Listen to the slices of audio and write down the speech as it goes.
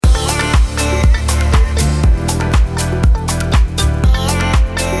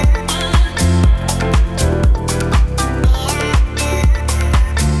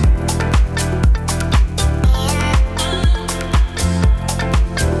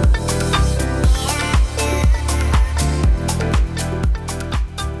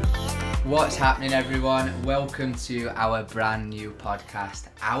happening, everyone? Welcome to our brand new podcast,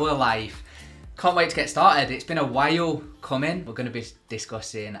 Our Life. Can't wait to get started. It's been a while coming. We're going to be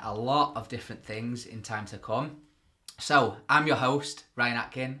discussing a lot of different things in time to come. So, I'm your host, Ryan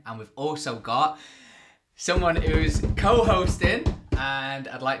Atkin, and we've also got someone who's co-hosting, and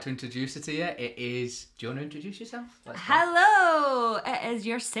I'd like to introduce her to you. It is... Do you want to introduce yourself? Hello! It is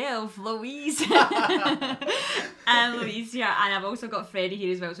yourself, Louise. I'm Louise here, and I've also got Freddie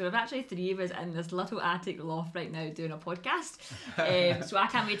here as well. So we've actually three of us in this little attic loft right now doing a podcast. So I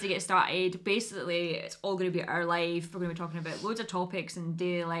can't wait to get started. Basically, it's all going to be our life. We're going to be talking about loads of topics and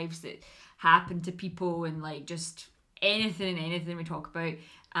daily lives that happen to people and like just anything we talk about.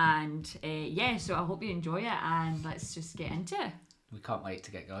 And so I hope you enjoy it, and let's just get into it. We can't wait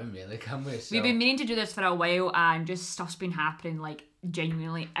to get going, really, can we? So... We've been meaning to do this for a while, and just stuff's been happening, like,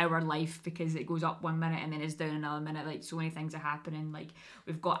 genuinely our life, because it goes up 1 minute and then it's down another minute. Like, so many things are happening. Like,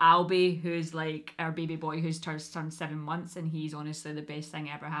 we've got Albie, who's like our baby boy, who's turned 7 months, and he's honestly the best thing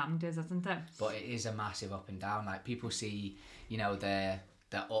ever happened to us, isn't it? But it is a massive up and down. Like, people see, you know, the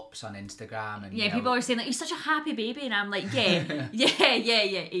ups on Instagram, and people are saying like, he's such a happy baby, and I'm like, yeah,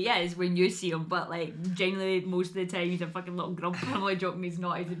 he is when you see him, but like generally most of the time he's a fucking little grump. I'm like joking, he's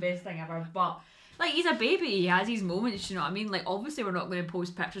not. He's the best thing ever, but like he's a baby, he has his moments, you know what I mean? Like obviously we're not going to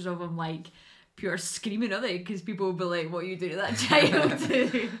post pictures of him like pure screaming, are they? Because people will be like, what are you doing to that child?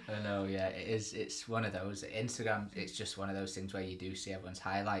 I know, yeah, it's one of those. Instagram, it's just one of those things where you do see everyone's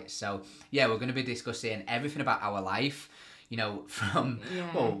highlights. So yeah, we're going to be discussing everything about our life. You know,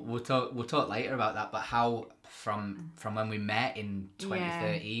 well, we'll talk later about that, but how from when we met in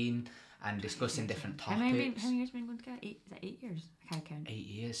 2013 and discussing different topics. How many years have we been going together? Is that 8 years? I can't count. 8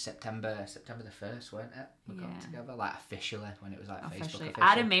 years. September the 1st, weren't it? We got together, like officially, when it was like officially. Facebook official.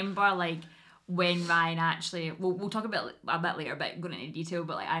 I remember like when Ryan actually, we'll talk about a bit later, but going into detail,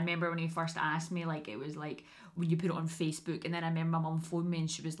 but like I remember when he first asked me, like it was like when you put it on Facebook, and then I remember my mum phoned me and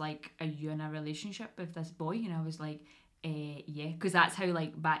she was like, are you in a relationship with this boy? And I was like, yeah, because that's how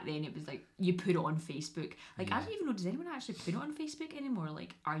like back then it was like you put it on Facebook. Like I don't even know, does anyone actually put it on Facebook anymore?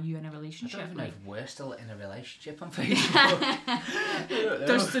 Like, are you in a relationship? I don't even know if we're still in a relationship on Facebook.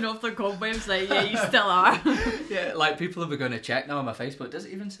 Dusting off the cobwebs, like yeah, you still are. Yeah, like people are going to check now on my Facebook. Does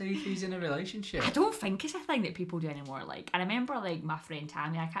it even say if he's in a relationship? I don't think it's a thing that people do anymore. Like I remember like my friend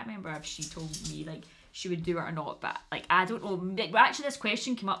Tammy, I can't remember if she told me like she would do it or not, but like I don't know. Like, actually, this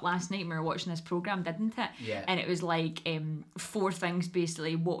question came up last night when we were watching this program, didn't it? Yeah. And it was like 4 things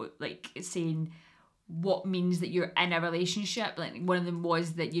basically. What like saying what means that you're in a relationship. Like one of them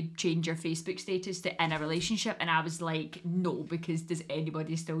was that you'd change your Facebook status to in a relationship, and I was like, no, because does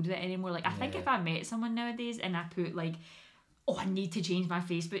anybody still do that anymore? Like I think if I met someone nowadays and I put like, oh, I need to change my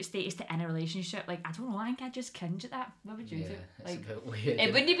Facebook status to in a relationship, like I don't know, I think I'd just cringe at that. What would you do? Like, it's a bit weird.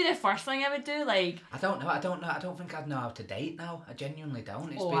 It wouldn't be the first thing I would do. Like I don't know. I don't think I'd know how to date now. I genuinely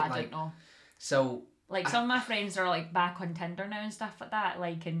don't. It's I don't know. So like some of my friends are like back on Tinder now and stuff like that.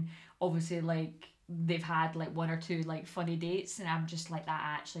 Like and obviously like they've had like 1 or 2 like funny dates, and I'm just like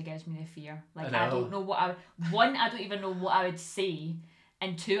that actually gives me the fear. Like I don't know what I don't even know what I would say.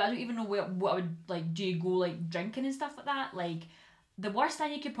 And 2, I don't even know what I would, like, do you go, like, drinking and stuff like that? Like, the worst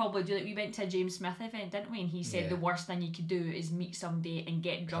thing you could probably do, like, we went to a James Smith event, didn't we? And he said the worst thing you could do is meet somebody and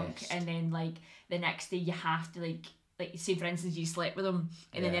get drunk, and then, like, the next day you have to, like say, for instance, you slept with them,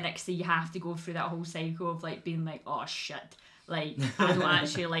 and then the next day you have to go through that whole cycle of, like, being like, oh, shit. Like, I don't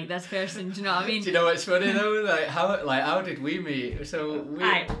actually like this person, do you know what I mean? Do you know what's funny, though? Like, how did we meet? So,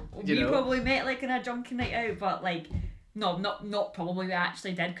 we probably met, like, in a drunken night out, but, like... No, not probably we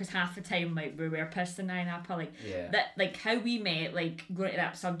actually did, because half the time like we were pissed in Napa, like that, like how we met, like going to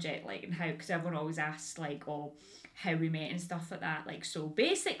that subject, like and how, because everyone always asks like, oh, how we met and stuff like that. Like so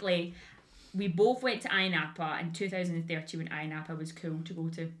basically, we both went to INAPA in 2013 when INAPA was cool to go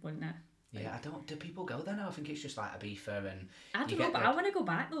to, wasn't it? Yeah, do people go there now? I think it's just like a beefer, and I don't know, but I want to go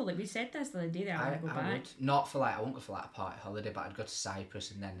back though. Like we said this the other day, that I want to go back. Would. Not for like, I won't go for like a party holiday, but I'd go to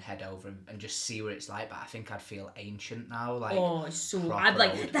Cyprus and then head over and just see what it's like. But I think I'd feel ancient now, like I'd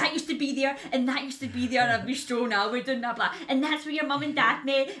like old. That used to be there, and that used to be there, and I'd be strolling out, we're doing that, blah, and that's where your mum and dad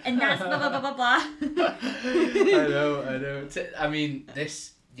met, and that's blah blah blah blah blah. I know. I mean,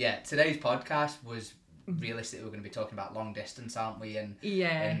 today's podcast was. Realistically, we're going to be talking about long distance, aren't we? And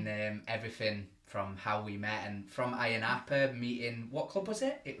everything from how we met, and from INAPA meeting. What club was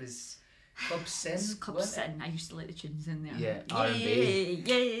it? It was Club Sin. Club Sin. I used to like the tunes in there. Yeah, R&B.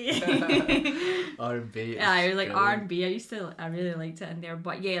 Yeah. R&B. Yeah, I was like R&B. I really liked it in there.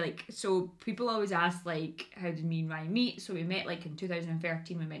 But yeah, like so people always ask like, how did me and Ryan meet? So we met like in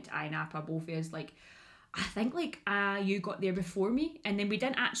 2013. We went to INAPA, both of us like. I think like you got there before me, and then we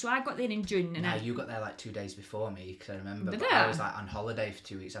didn't actually. So I got there in June, and you got there like 2 days before me, because I remember. Did But I? I was like on holiday for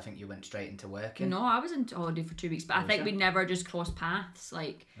 2 weeks. I think you went straight into working. No, I was on holiday for 2 weeks, but I think we never just crossed paths.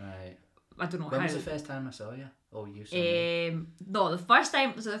 Like, right. I don't know when how. was the first time I saw you? Oh, you saw me. No, the first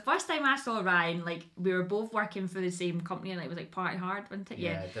time I saw Ryan, like we were both working for the same company, and like, it was like Party Hard, wasn't it?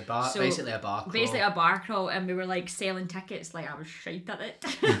 Yeah, the bar, so, basically a bar crawl. Basically a bar crawl, and we were like selling tickets. Like I was shite at it.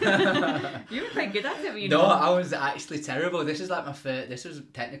 You were quite good at it, No, I was actually terrible. This was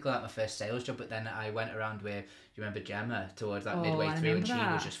technically like my first sales job, but then I went around with, you remember Gemma, towards like midway through, and she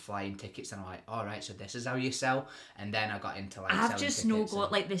was just flying tickets, and I'm like, all right, so this is how you sell. And then I got into like I've just no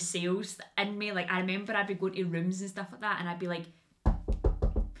got like the sales in me. Like I remember I'd be going to rooms and stuff like that, and I'd be like,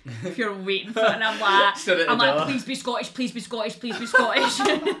 if you're waiting for it, and I'm like, please be Scottish, please be Scottish, please be Scottish.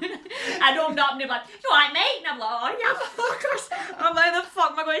 I opened up and they're like, you alright, mate? And I'm like, oh yeah, fuckers. I'm like, how the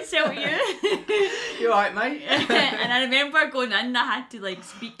fuck am I going to sell to you? You alright, mate? And I remember going in, and I had to like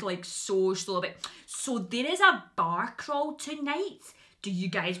speak like so slow a bit. So there is a bar crawl tonight. Do you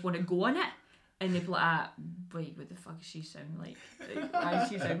guys want to go on it? And they'd be like, wait, what the fuck does she sound like? Why does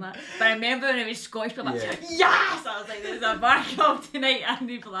she sound like? But I remember when it was Scottish, people like, yes! I was like, there's a bar crawl tonight. And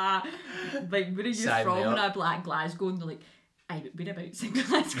they'd be like, where are you from? And I'd be like, Glasgow. And they're like, whereabouts in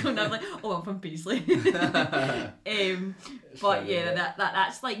Glasgow? And I'm like, oh, I'm from Paisley. But yeah,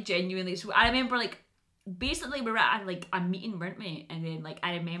 that's like genuinely. So I remember like, basically we were at like a meeting, weren't we? And then like,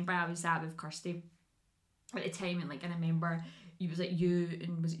 I remember I was at with Kirsty at the time, and like, I remember you was like you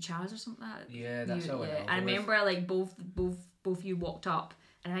and was it Chaz or something like that? Yeah, that's how it I remember like both you walked up,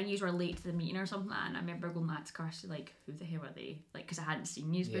 and I think you were late to the meeting or something like that, and I remember going back to Kirsty like, who the hell are they? Like, because I hadn't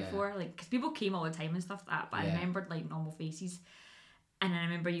seen you before, like, because people came all the time and stuff like that, but I remembered like normal faces. And I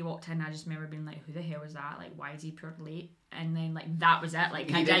remember you walked in, and I just remember being like, who the hell was that? Like, why is he pure late? And then, like, that was it. Like,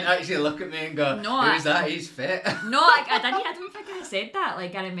 you didn't actually look at me and go, no, who's that? He's fit. No, like, I don't think I said that.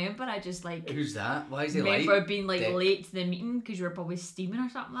 Like, I remember I just, like... Who's that? Why is he late? Remember being, like, late to the meeting because you were probably steaming or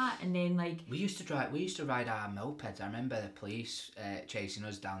something like that. And then, like... We used to ride our mopeds. I remember the police chasing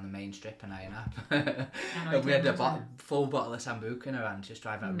us down the main strip in Iron Up. And we had a full bottle of Sambuca in our hand, just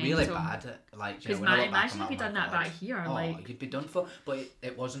driving out really bad. Like, you know, when I look back, imagine if you'd done that back here. Oh, like... you'd be done for. But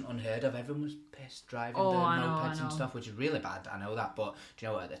it wasn't unheard of. Everyone was pissed driving the mopeds and stuff, which is really bad. I know that, but do you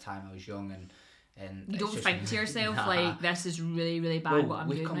know what? At the time, I was young and you don't think to yourself like, this is really, really bad. What I'm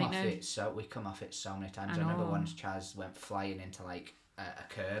doing right now. We come off it so many times. I remember once Chaz went flying into like a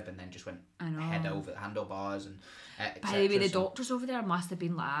curb and then just went head over the handlebars and. By the way, the doctors over there must have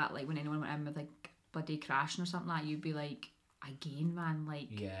been like when anyone went in with like bloody crashing or something like that, you'd be like, again, man, like,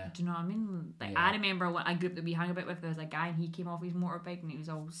 do you know what I mean? Like, I remember a group that we hung about with, there was a guy and he came off his motorbike and he was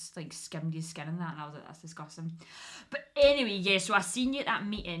all like skimmed his skin and that, and I was like, that's disgusting. But anyway, so I seen you at that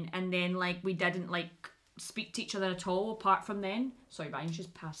meeting, and then like we didn't like speak to each other at all apart from then. Sorry, Ryan's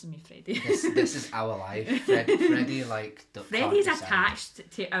just passing me Freddie. This is our life. Freddie like Freddie's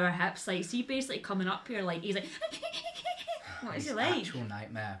attached to our hips, like, see, basically coming up here, like, he's like what is he like? Actual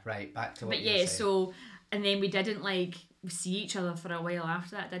nightmare. Right, back to what you were saying. So, and then we didn't like see each other for a while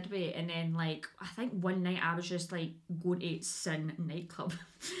after that, did we? And then like, I think one night I was just like going to Sin nightclub,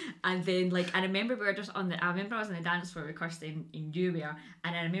 and then like, I remember we were just I remember I was on the dance floor with Kirsten and you were,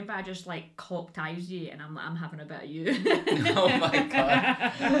 and I remember I just like clocked eyes you, and I'm like, I'm having a bit of you. Oh my god.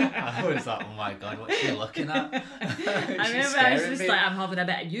 I was like, oh my god, what's she looking at? I remember I was just like, I'm having a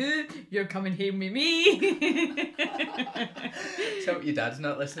bit of you, you're coming home with me. So your dad's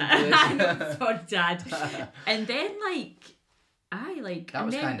not listening to this? Poor dad. And then like, that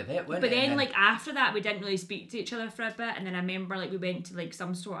was kind of it, wasn't it? But then like after that we didn't really speak to each other for a bit, and then I remember like we went to like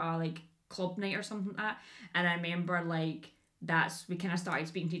some sort of like club night or something like that, and I remember like we kind of started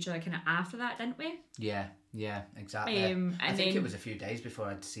speaking to each other kind of after that, didn't we? Yeah, exactly. I think it was a few days before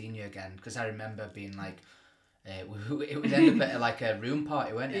I'd seen you again, because I remember being like, it would end up at like a room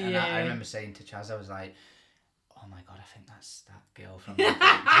party, wasn't it? And I remember saying to Chaz, I was like, oh my god, I think that's that girl from the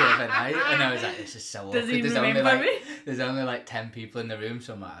other night. And I was like, this is so awkward. Does he remember me? There's only like 10 people in the room,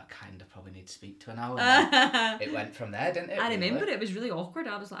 so I'm like, I kind of probably need to speak to her now. And it went from there, didn't it? I remember it was really awkward.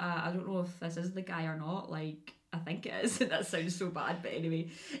 I was like, I don't know if this is the guy or not. Like, I think it is. That sounds so bad, but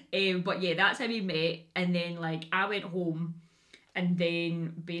anyway. But yeah, that's how we met. And then like I went home, and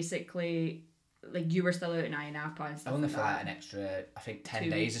then basically like you were still out in Ayia Napa and stuff. Only like for that. like an extra, I think 10 2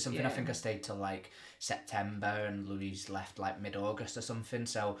 days weeks, or something. yeah. I think I stayed till like September, and Louise left like mid-August or something.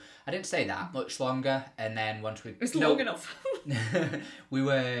 So I didn't stay that much longer. And then once we, It's long enough. we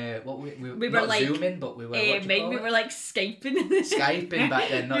were we were not like, zooming, but we were what do you call we it? were like Skyping. Skyping back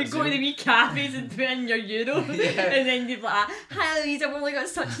then, not You'd go to the Zoom. wee cafes and put in your euro, and then you'd be like, "Hi Louise, I've only got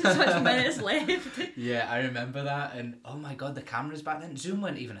such and such minutes left." Yeah, I remember that, and oh my god, the cameras back then. Zoom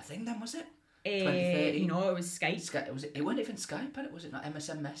weren't even a thing then, was it? 2013. No, it was Skype. It wasn't even Skype, was it not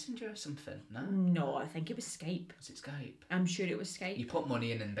MSN Messenger or something? No. No, I think it was Skype. Was it Skype? I'm sure it was Skype. You put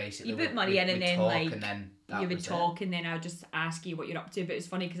money in and basically You put money in and then like and then you would talk and then I would just ask you what you're up to. But it's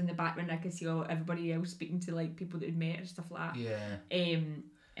funny because in the background I could see everybody else speaking to like people that had met and stuff like that. Yeah.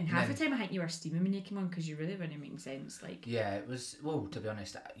 And half the time I think you were steaming when you came on because you really weren't making sense. Like yeah, it was. Well, to be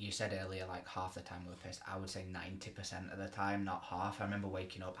honest, you said earlier like half the time we were pissed. I would say 90% of the time, not half. I remember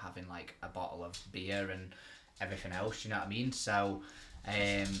waking up having like a bottle of beer and everything else. You know what I mean? So,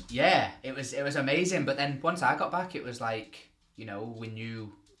 yeah, it was amazing. But then once I got back, it was like, you know, we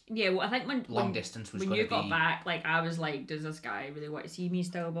knew. Yeah, well, I think when long distance was when going you to got be... back, like I was like, does this guy really want to see me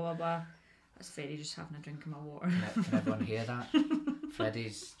still? Blah blah blah. That's Freddie just having a drink of my water. Can everyone hear that?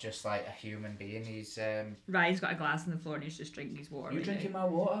 Freddie's just like a human being. He's Ryan's got a glass on the floor and he's just drinking his water. You right drinking now. my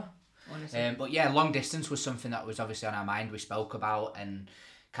water? Honestly. But yeah, long distance was something that was obviously on our mind. We spoke about, and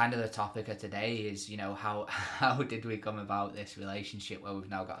kind of the topic of today is, you know, how did we come about this relationship where we've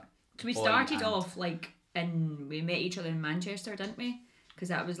now got. So we started off like, and we met each other in Manchester, didn't we? Because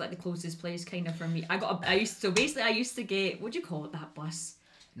that was like the closest place kind of for me. I used to get, what do you call it, that bus?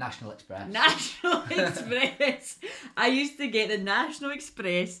 National Express. National Express. I used to get the National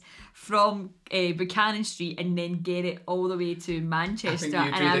Express from Buchanan Street and then get it all the way to Manchester. I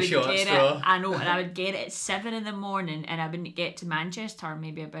think you drew the short straw. I know, and I would get it at 7 a.m. and I wouldn't get to Manchester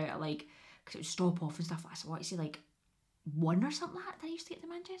maybe about like, because it would stop off and stuff. So what, you say like 1 or something like that I used to get to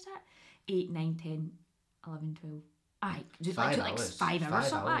Manchester? 8, 9, 10, 11, 12. Aye, just 5 like hours. 5 hours,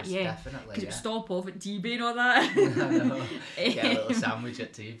 something like that, yeah. Definitely, because it would yeah. stop off at T-Bay and all that. I know. Get a little sandwich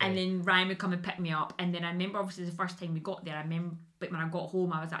at T-Bay. And then Ryan would come and pick me up, and then I remember obviously the first time we got there, I remember like when I got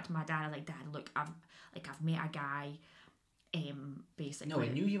home I was like to my dad, I was like, Dad, look, I've met a guy, basically. No, I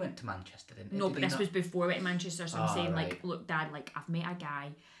knew you went to Manchester, didn't you? No, but this was before I went to Manchester, so I'm saying right. like, look Dad, like I've met a guy,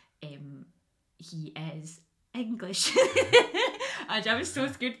 he is English. And I was so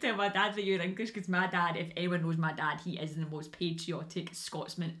scared to tell my dad that you're English, because my dad, if anyone knows my dad, he is the most patriotic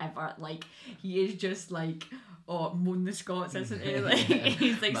Scotsman ever. Like, he is just like, oh, moan the Scots, isn't he? Like,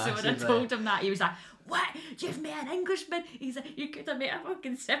 he's like, so when I told him that, he was like, what? You've met an Englishman? He's like, you could have met a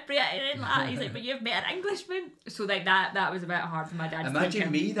fucking Cypriot and like that. He's like, but you've met an Englishman? So like that was a bit hard for my dad to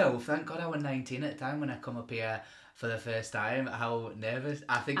Imagine me though, thank God I was 19 at the time when I come up here for the first time, how nervous.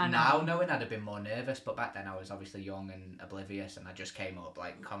 I think now knowing I'd have been more nervous, but back then I was obviously young and oblivious, and I just came up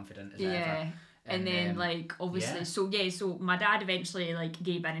like confident as ever. And then like obviously so my dad eventually like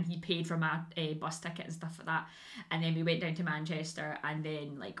gave in and he paid for my bus ticket and stuff like that, and then we went down to Manchester, and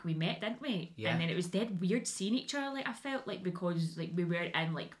then like we met, didn't we? And then it was dead weird seeing each other, like I felt like, because like we were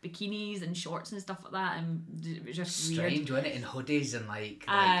in like bikinis and shorts and stuff like that, and it was just strange, wasn't it? In hoodies and like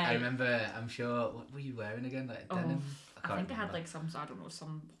I remember, I'm sure, what were you wearing again, like denim? I think I had like some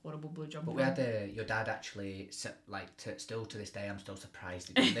horrible blue jumper. But we had your dad actually, like, still to this day, I'm still surprised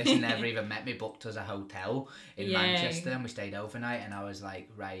he did this. He never even met me, booked us a hotel in Manchester, and we stayed overnight, and I was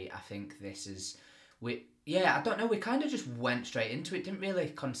like, right, I think this is... I don't know, we kind of just went straight into it, didn't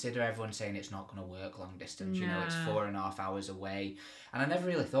really consider everyone saying it's not going to work long distance, you know, it's 4.5 hours away, and I never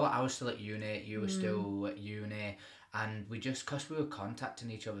really thought. I was still at uni, you were still at uni, and we just, because we were contacting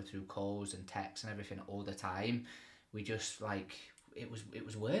each other through calls and texts and everything all the time, we just like it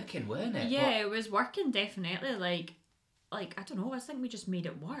was working, weren't it? Yeah, it was working, definitely. Like I don't know, I think we just made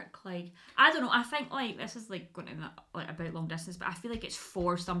it work. Like, I don't know, I think like this is like going to like about long distance, but I feel like it's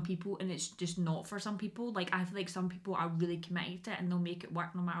for some people and it's just not for some people. Like, I feel like some people are really committed to it and they'll make it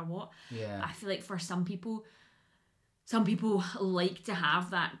work no matter what. Yeah. I feel like for some people like to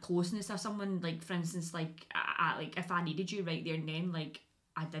have that closeness of someone. Like, for instance, like like if I needed you right there and then, like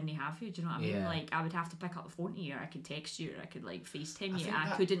I didn't have you, do you know what I mean? Like, I would have to pick up the phone to you, or I could text you, or I could like FaceTime you. I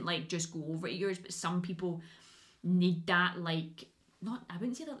couldn't like just go over to yours. But some people need that, like, not, I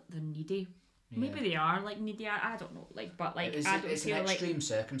wouldn't say that they're needy. Maybe they are like needy. I don't know. Like, but like it's an extreme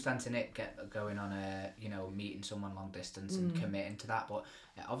circumstance in it. Going on meeting someone long distance and committing to that, but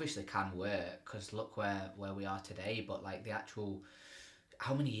it obviously can work, because look where we are today. But like the actual,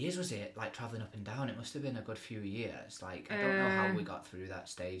 how many years was it, like, travelling up and down? It must have been a good few years. Like, I don't know how we got through that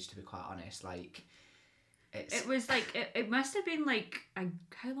stage, to be quite honest. Like, It was like it must have been like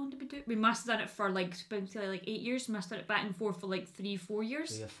how long did we do it? We must have done it for like 8 years. We must have done it back and forth for like 3-4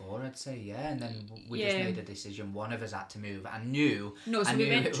 years. 3 or 4, I'd say, yeah. And then we just made a decision. One of us had to move. I knew it was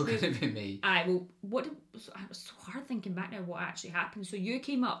going to be me. Well, it was so hard thinking back now what actually happened. So you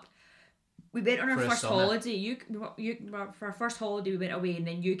came up. We went on our first holiday. You for our first holiday we went away, and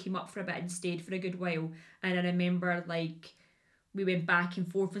then you came up for a bit and stayed for a good while. And I remember like we went back and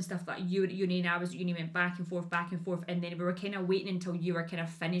forth and stuff. Like you were at uni and I was at uni, went back and forth, and then we were kind of waiting until you were kind of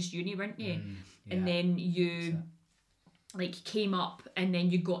finished uni, weren't you? And then you like came up, and then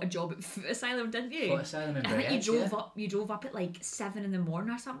you got a job at Foot Asylum, didn't you? Foot Asylum in I think you drove up at like 7 a.m.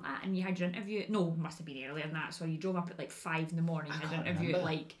 or something like that, and you had your interview. No, it must have been earlier than that. So you drove up at like 5 a.m. You had your interview at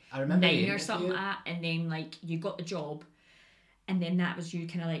like 9 or something like that, and then like you got the job. And then that was you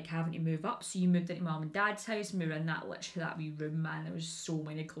kind of like having to move up. So you moved into mum and dad's house, and we were in that wee room, man. There was so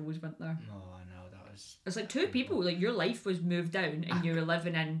many clothes, weren't there? Oh, I know, that was... It was like 2 people. Like your life was moved down, and you were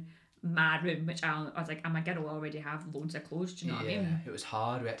living in my room, which I was like, I'm a girl, I already have loads of clothes. Do you know what I mean? It was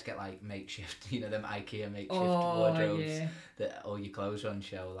hard. We had to get like makeshift, them IKEA makeshift wardrobes that all your clothes on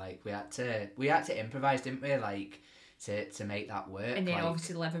show. Like we had to improvise, didn't we? Like to make that work. And then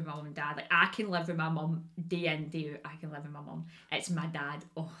obviously live with my mum and dad. Like I can live with my mum day in, day out. I can live with my mum. It's my dad.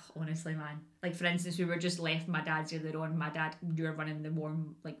 Oh, honestly, man. Like for instance, we were just left my dad's earlier on. My dad, you were running the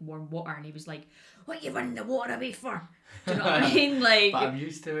warm water, and he was like, "What are you running the water away for?" Do you know what I mean? Like, but I'm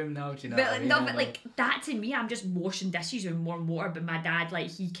used to him now. Do you know? What I mean? No, but like that to me, I'm just washing dishes with warm water. But my dad, like,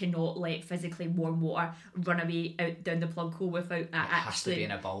 he cannot let physically warm water run away out down the plug hole without actually. It has to be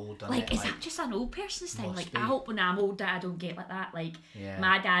in a bowl. Like, is that just an old person's thing? Like, I hope when I'm older, I don't get like that. Like,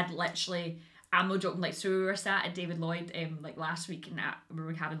 my dad literally. I'm not joking, like, so we were sat at David Lloyd like last week, and we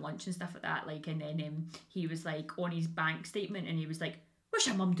were having lunch and stuff like that, like, and then he was like on his bank statement, and he was like, "What's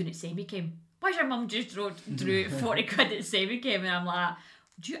your mum doing at semi-chem? Why's your mum just drew 40 quid at semi-chem?" And I'm like,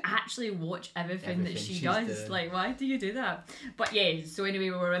 do you actually watch everything that she does? Doing. Like, why do you do that? But yeah, so anyway,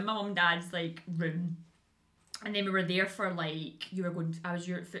 we were in my mum and dad's like room. And then we were there for like, I was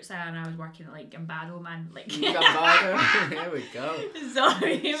at Foot Asylum, and I was working at like Gambado, man. Like Gambado, here we go.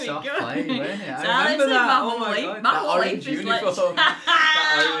 Sorry, here Soft we go. Play, wasn't it? I remember that. Oh my god, my whole life is like, oh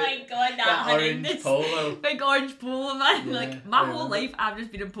my god, that orange polo. Big orange polo, man. Yeah, like my whole life, I've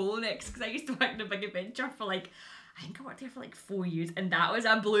just been in polo necks because I used to work in a big adventure for like, I think I worked there for like 4 years, and that was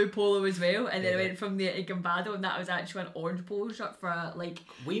a blue polo as well. And then I went from there to Gambado, and that was actually an orange polo shirt for like.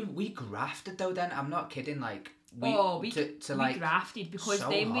 We grafted though. Then I'm not kidding. Like we grafted because so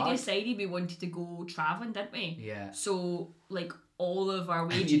then we decided we wanted to go travelling, didn't we? Yeah. So like all of our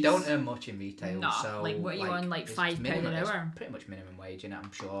wages. And you don't earn much in retail. No, so like what are you on, like £5 an hour? It's pretty much minimum wage, and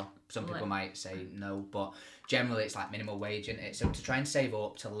I'm sure some people might say no, but generally it's like minimum wage, and so to try and save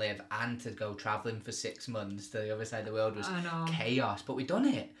up to live and to go travelling for 6 months to the other side of the world was chaos. But we done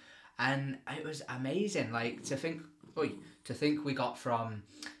it, and it was amazing. Like to think we got from,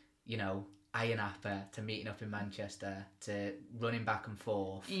 Iron Apple to meeting up in Manchester to running back and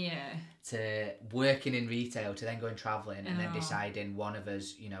forth to working in retail to then going travelling and then deciding one of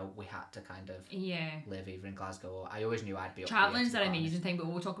us, we had to kind of live either in Glasgow or I always knew I'd be up Travelling's an amazing thing, but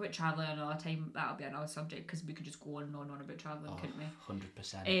we'll talk about travelling another time. That'll be another subject because we could just go on and on about travelling, couldn't we?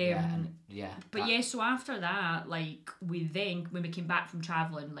 100%. So after that, like when we came back from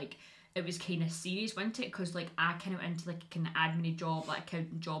travelling, like it was kind of serious, wasn't it? Because like I kind of went into like a kind of admin job, like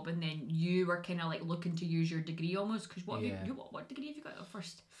accounting job, and then you were kind of like looking to use your degree almost. Because what degree have you got at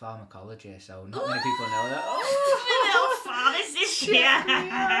first? Pharmacology. So not many people know that. Pharmacist.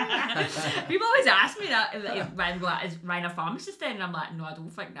 Yeah. People always ask me that. Like, is Ryan a pharmacist then? And I'm like, no, I don't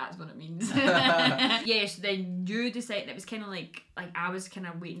think that's what it means. So then you decided it was kind of like I was kind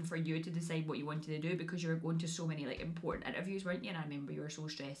of waiting for you to decide what you wanted to do because you were going to so many like important interviews, weren't you? And I remember you were so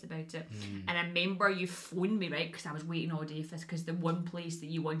stressed about it. And I remember you phoned me, right? Because I was waiting all day for this. Because the one place that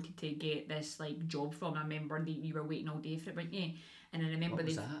you wanted to get this like job from, I remember that you were waiting all day for it, weren't you? And I remember what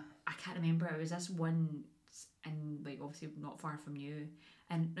was that? I can't remember. It was this one, and like obviously not far from you.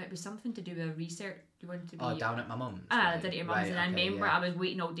 And it was something to do with research. You wanted to be down at my mum's. I did it at your mum's, and I remember I was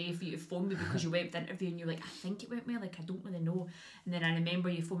waiting all day for you to phone me because you went to the interview and you were like, I think it went well, like I don't really know. And then I remember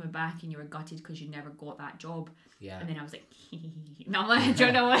you phoned me back and you were gutted because you never got that job. Yeah. And then I was like, no, I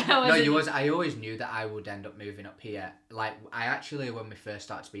don't know what I was. No, you was. I always knew that I would end up moving up here. Like I actually, when we first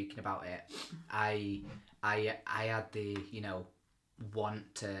started speaking about it, I had the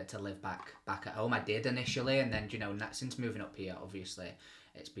want to live back at home. I did initially, and then since moving up here, obviously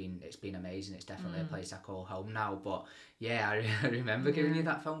it's been amazing. It's definitely a place I call home now. But I remember giving you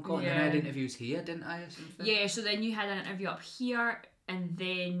that phone call, and then I had interviews here, didn't I, or something? Yeah, so then you had an interview up here, and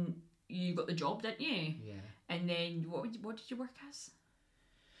then you got the job, didn't you? Yeah. And then what did you work as?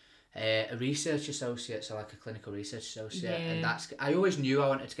 A research associate, so like a clinical research associate, Yeah. and I always knew I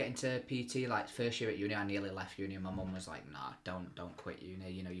wanted to get into PT. Like first year at uni, I nearly left uni, and my mum was like, "Nah, don't quit uni.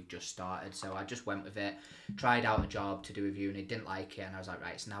 You know, you've just started." So I just went with it, tried out a job to do with uni, didn't like it, and I was like,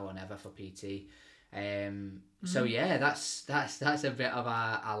 "Right, it's now or never for PT." So yeah, that's a bit of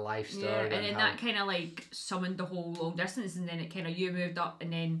our life story. Yeah, and then that kind of like summoned the whole long distance, and then it kind of you moved up,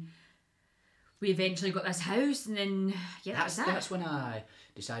 and then we eventually got this house, and then that's when I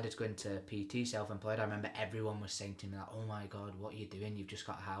decided to go into PT, self-employed. I remember everyone was saying to me like, "Oh my god, what are you doing? You've just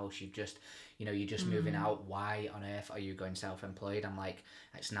got a house. You're just moving out. Why on earth are you going self-employed?" I'm like,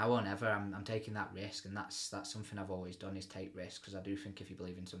 it's now or never. I'm taking that risk, and that's something I've always done, is take risks, because I do think if you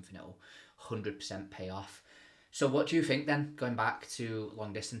believe in something, it'll 100% pay off. So what do you think then? Going back to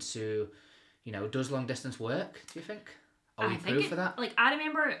long distance, does long distance work? Do you think? Are we proof for that? Like, I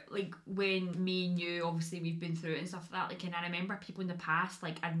remember, like, when me and you, obviously, we've been through it and stuff like that, like, and I remember people in the past,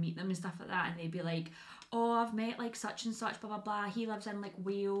 like, I'd meet them and stuff like that, and they'd be like, "Oh, I've met, like, such and such, blah, blah, blah, he lives in, like,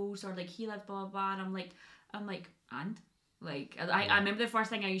 Wales," or, like, he lives, blah, blah, blah, and I'm like, and? Like, I remember the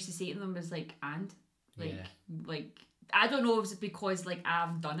first thing I used to say to them was, like, and? Like, I don't know if it's because, like,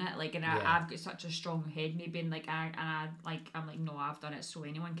 I've done it, like, and I've got such a strong head, maybe, and, like, I'm like, no, I've done it, so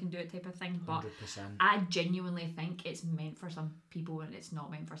anyone can do it type of thing, but 100%. I genuinely think it's meant for some people, and it's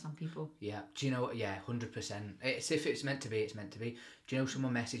not meant for some people. Yeah, do you know what? Yeah, 100%. It's if it's meant to be, it's meant to be. Do you know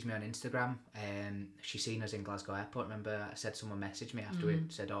someone messaged me on Instagram? She's seen us in Glasgow Airport. Remember, I said someone messaged me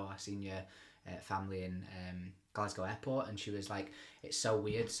afterwards, said, "Oh, I seen your family in Glasgow Airport," and she was like, "It's so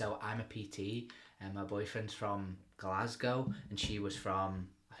weird. So I'm a PT, and my boyfriend's from Glasgow, and she was from,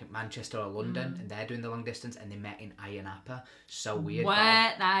 I think, Manchester or London, and they're doing the long distance, and they met in Ryan Appa. So weird." What?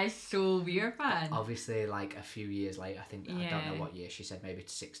 That is so weird, man. Obviously, like a few years later, I think, I don't know what year she said, maybe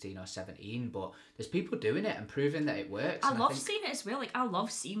 16 or 17, but there's people doing it and proving that it works. I love seeing it as well. Like, I love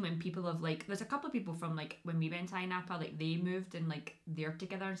seeing when people have, like, there's a couple of people from, like, when we went to Napa, like, they moved and, like, they're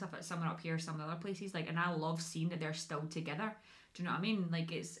together and stuff, like, somewhere up here, some other places, like, and I love seeing that they're still together. Do you know what I mean?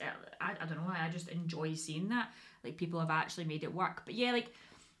 Like, it's, I don't know, I just enjoy seeing that. Like, people have actually made it work. But yeah, like,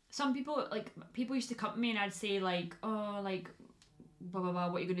 some people, like, people used to come to me and I'd say, like, "Oh, like, blah, blah,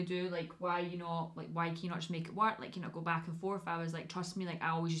 blah, what are you going to do? Like, why can you not just make it work? Like, you know, go back and forth." I was like, trust me, like, I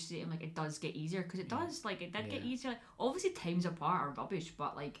always used to say to them, like, it does get easier, because it does. Like, it did get easier. Like, obviously, times apart are rubbish,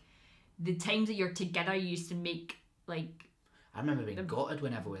 but, like, the times that you're together, you used to make, like... I remember being gutted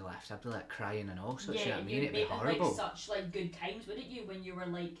whenever we left. I'd be, like, crying and all sorts, you know what I mean? It'd be horrible. Like, such, like, good times, wouldn't you, when you were,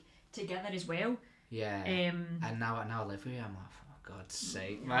 like, together as well? Yeah. And now I live with you, I'm like, for God's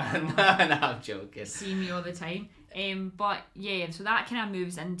sake, man. No, I'm joking. See me all the time. But yeah, so that kind of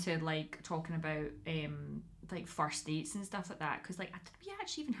moves into, like, talking about like first dates and stuff like that, because, like, did we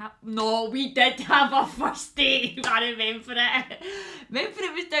actually even have... No, we did have a first date. I remember it. Remember,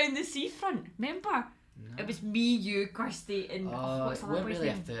 it was down the seafront. Remember? No. It was me, you, Kirsty, and what's it wasn't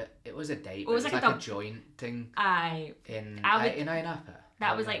really it was a date. It was like a joint thing. In Ryan Appa.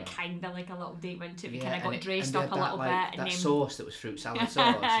 That was, like, kind of like a little date, went to. We kind of got dressed up a little bit. And that sauce that was fruit salad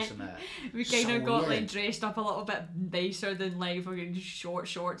sauce or something. We kind of got, like, dressed up a little bit nicer than, like, fucking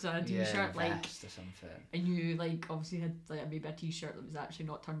shorts and a t-shirt. Like, vest or something. And you, like, obviously had, like, maybe a t-shirt that was actually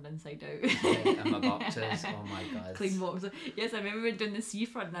not turned inside out. And my boxers. Oh my God. Clean boxers. Yes, I remember we were doing the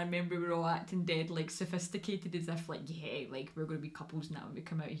seafront, and I remember we were all acting dead, like, sophisticated, as if, like, yeah, like, we're going to be couples now when we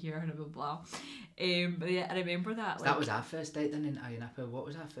come out here and blah, blah, blah. But yeah, I remember that. So, like, that was our first date then in Ryan Appa. What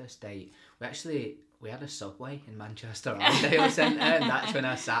was our first date? We had a Subway in Manchester Arndale Centre, and that's when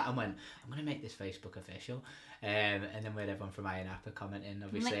I sat and went, I'm going to make this Facebook official. And then we had everyone from Ryan Appa commenting,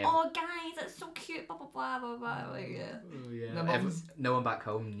 obviously. Like, "Oh, guys, that's so cute, blah, blah, blah, blah, blah." Like, yeah. Oh, yeah. No one back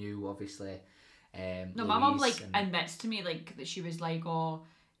home knew, obviously. No, my mum, like, admits to me, like, that she was like, "Oh,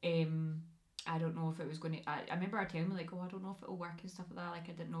 I don't know if it was going to..." I remember her telling me, like, "Oh, I don't know if it'll work," and stuff like that. Like,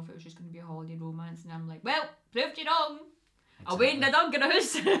 I didn't know if it was just going to be a holiday romance. And I'm like, well, proved you wrong. Exactly. Away in the dog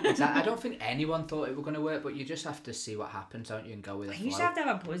house. Exactly. I don't think anyone thought it was going to work, but you just have to see what happens, don't you, and go with the flow. You just have to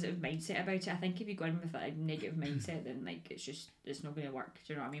have a positive mindset about it. I think if you go in with a negative mindset, then, like, it's not going to work.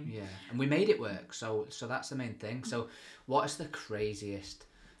 Do you know what I mean? Yeah, and we made it work, so that's the main thing. So, what is the craziest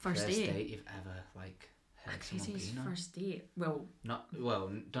first date you've ever, like, heard craziest someone first date? Well,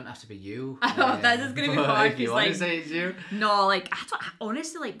 don't have to be you. That is going to be hard. If you want to say it's you. No, like,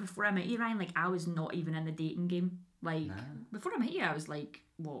 honestly, like, before I met you, Ryan, like, I was not even in the dating game. Like, before I met you, I was, like,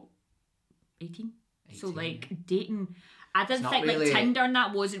 what, 18? So, like, dating, I didn't think, really... like, Tinder and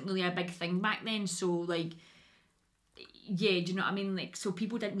that wasn't really a big thing back then. So, like, yeah, do you know what I mean? Like, so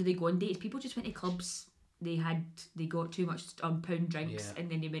people didn't really go on dates. People just went to clubs. they got too much pound drinks and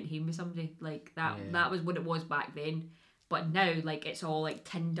then they went home with somebody. Like that was what it was back then. But now, like, it's all like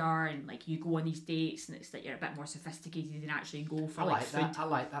Tinder and like you go on these dates and it's like you're a bit more sophisticated and actually go for like food. I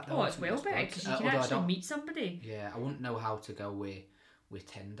like that though. Oh, it's well better because you can actually meet somebody. Yeah, I wouldn't know how to go with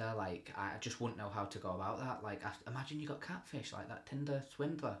Tinder. Like, I just wouldn't know how to go about that. Like, imagine you got catfish like that Tinder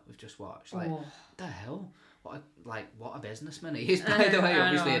swindler we've just watched. Like, what the hell? What a businessman he is, by the way.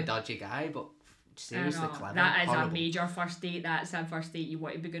 Obviously a dodgy guy, but seriously clever. That is horrible. A major first date. That's a first date you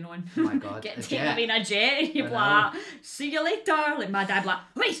want to be going on. Oh my god. Get taken in a jet and you're like, see you later. Like my dad like,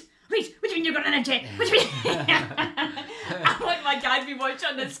 wait, what do you mean you're going in a jet? What do you mean? I'm like my dad be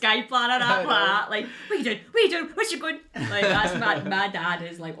watching the Sky Planner app like, what are you doing? Where's you going? Like that's my dad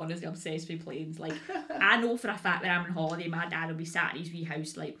is like honestly obsessed with planes. Like I know for a fact that I'm on holiday, my dad will be sat in his wee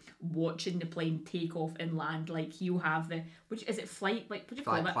house like watching the plane take off and land. Like he'll have the flight, like what do you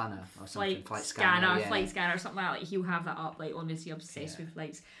call it? Flight planner or something. Flight scanner, flight scanner or something like that. Like he'll have that up, like honestly obsessed with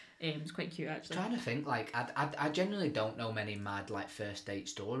flights. It's quite cute actually. I'm trying to think, like I genuinely don't know many mad like first date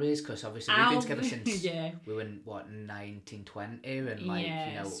stories because obviously we've been together since we were in 1920 and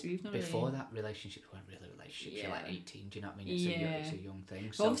like before that relationships weren't really relationships. You're like 18, do you know what I mean? It's a young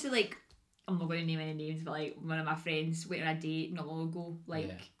thing. So obviously like I'm not going to name any names, but like one of my friends went on a date not long ago,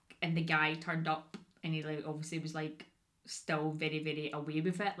 like and the guy turned up and he like obviously was like still very very away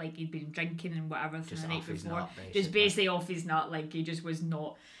with it, like he'd been drinking and whatever from the night before, just basically off his nut, like he just was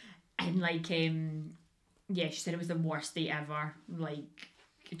not. And like she said it was the worst date ever, like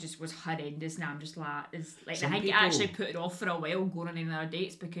it just was horrendous. And I'm just like I think it actually put it off for a while going on any other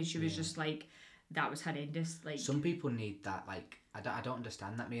dates because she was just like that was horrendous. Like some people need that, like I don't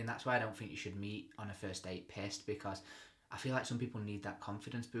understand that, and that's why I don't think you should meet on a first date pissed, because I feel like some people need that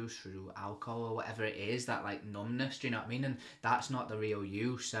confidence boost through alcohol or whatever it is, that like numbness, do you know what I mean? And that's not the real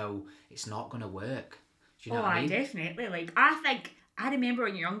you, so it's not going to work. Do you know what I mean? Definitely. Like, I remember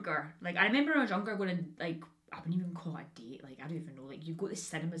when you're younger, like, I remember when I was younger going to, like, I wouldn't even call it a date, like, I don't even know, like, you go to the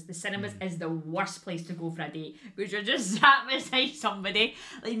cinemas. The cinemas is the worst place to go for a date, because you're just sat beside somebody,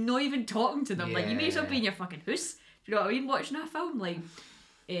 like, not even talking to them. Like, you may as well be in your fucking house, do you know what I mean, watching a film, like...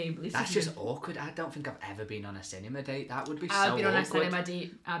 that's just awkward. I don't think I've ever been on a cinema date. That would be so awkward. I've been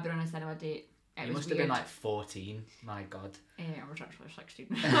on a cinema date. You must have been like 14. My god. Yeah, I was actually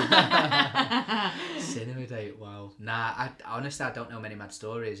 16. Cinema date. Wow. Nah. Honestly, I don't know many mad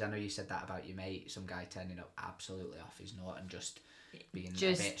stories. I know you said that about your mate. Some guy turning up absolutely off his nut and just being a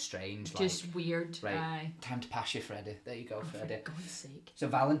bit strange. Just like, weird. Right. Time to pass you, Freddie. There you go, Freddie. For God's sake. So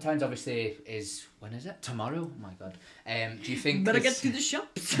Valentine's obviously is, when is it? Tomorrow? Oh my god. Do you think? Better get to the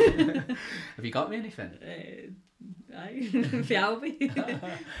shops. Have you got me anything? Aye.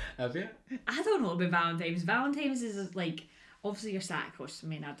 Have you? I don't know about Valentine's. Valentine's is like, obviously you're sat across from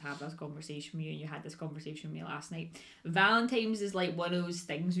me and I'd have this conversation with you and you had this conversation with me last night. Valentine's is like one of those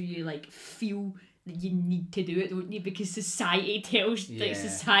things where you like feel that you need to do it, don't you? Because society tells you that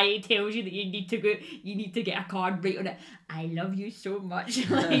you need to go, you need to get a card right on it. I love you so much.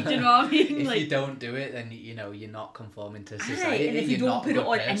 Like, do you know what I mean? If like, you don't do it, then you know you're not conforming to society. And if you don't put it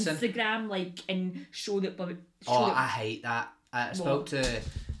on person. Instagram, like, and show that. I hate that. I spoke to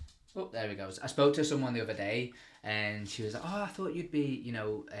someone the other day, and she was like, "Oh, I thought you'd be,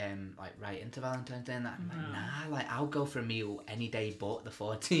 like right into Valentine's Day and that." I'm like, "Nah, like I'll go for a meal any day but the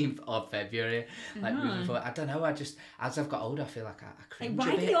 14th of February." Like moving forward, I don't know. I just, as I've got older, I feel like I cringe like,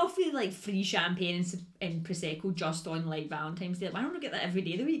 why a bit. do they offer like free champagne and prosecco just on like Valentine's Day? Why don't I get that every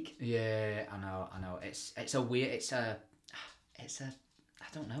day of the week? Yeah, I know. It's a weird. I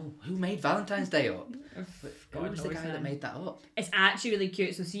don't know who made Valentine's Day up. Who was the guy that made that up? It's actually really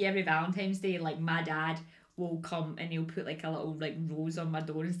cute. So see, every Valentine's Day, like my dad will come and he'll put like a little like rose on my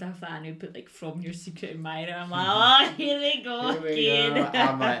door and stuff like that, and he'll put like "From Your Secret Admirer." I'm like, oh, here we go again.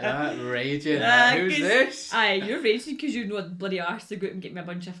 I'm like that, raging. Who's this? Aye, you're raging because you know what bloody arse to go out and get me a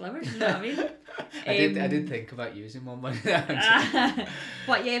bunch of flowers. You know what I mean? I did think about using one. But yeah,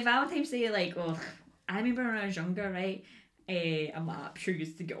 Valentine's Day, like, I remember when I was younger, right? I'm sure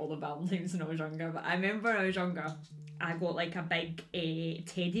used to get all the Valentines when I was younger, but I remember when I was younger, I got like a big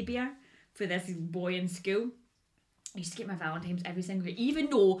teddy bear for this boy in school. I used to get my Valentine's every single day, even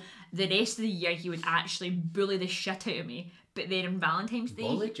though the rest of the year he would actually bully the shit out of me. But then on Valentine's Day,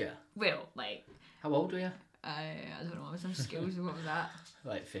 bullied you? Well, like, how old were you? I don't know. I was in school, so what was that?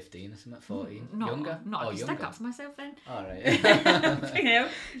 Like 15 or something, 14? No, younger? Not I stick up for myself then. Alright. Oh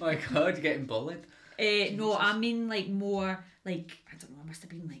my god, you're getting bullied. No, I mean like more like, I don't know, I must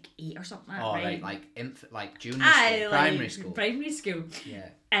have been like 8 or something. Right? Like junior school, primary school. Primary school. Yeah.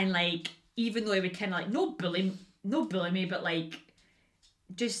 And like, even though he would kind of like, no bully me, but like,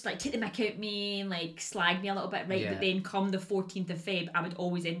 just like take the mick out me and like slag me a little bit, right? Yeah. But then come the 14th of Feb, I would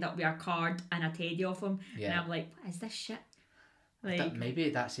always end up with a card and a teddy off him, Yeah. and I'm like, what is this shit? Like, maybe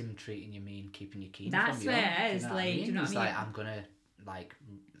that's him treating you mean, keeping you keen. That's from what young. it is. Do you know Like, what I mean? do you know what He's I mean? like, I'm gonna like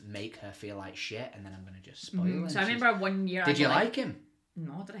make her feel like shit, and then I'm gonna just spoil her. So I remember one year. Did you like him?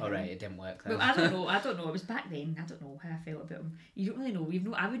 No, did I? Alright, it didn't work then. Well, I don't know. It was back then. I don't know how I felt about him. You don't really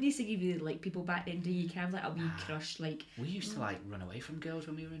know. I wouldn't say give you like people back then. Do you kind of like a wee crush? Like we used to like run away from girls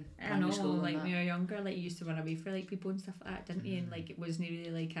when we were in I primary know, school. like and when you were younger, like you used to run away for like people and stuff like that, didn't you? And like it wasn't really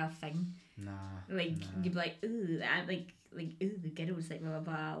like a thing. Nah. Like you'd be like, ooh, ooh, the girls like blah blah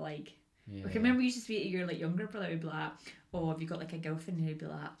blah. Like Yeah. I remember you used to speak to your like younger brother would be like, oh, have you got like a girlfriend? And he'd be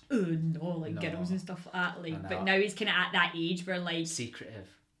like, oh no, like No. girls and stuff like that. Like, I but know. now he's kind of at that age where like Secretive.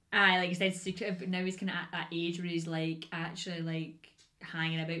 like you said, secretive. But now he's kind of at that age where he's like actually like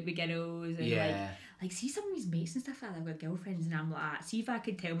hanging about with girls and like see some of his mates and stuff like that. They've got girlfriends, and I'm like, see if I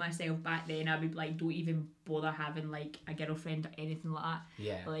could tell myself back then, I'd be like, don't even bother having like a girlfriend or anything like that.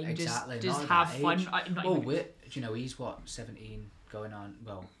 Yeah, Like exactly. just Not have at that fun. age. Not Oh, even- wait, do you know, he's what, 17 going on,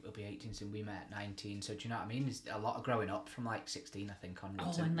 well, he'll be 18 soon, we met at 19, so do you know what I mean? There's a lot of growing up from like 16, I think, onwards.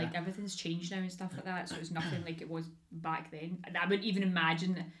 Oh, and isn't like there? everything's changed now and stuff like that, so it's nothing like it was back then. I wouldn't even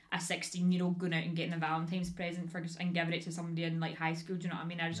imagine a 16-year-old going out and getting a Valentine's present and giving it to somebody in like high school. Do you know what I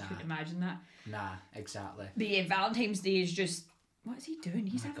mean? I just couldn't imagine that. Nah, exactly. But yeah, Valentine's Day is just, what is he doing?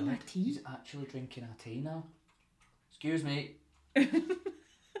 He's Oh my having God, a tea. He's actually drinking our tea now. Excuse me.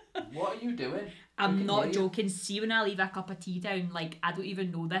 What are you doing? I'm Drinking not tea? joking. See, when I leave a cup of tea down, like I don't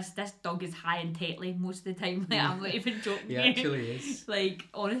even know this dog is high and tetely most of the time. Like I'm not even joking. He actually is. Like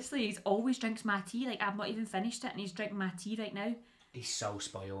honestly, he's always drinks my tea. Like I've not even finished it, and he's drinking my tea right now. He's so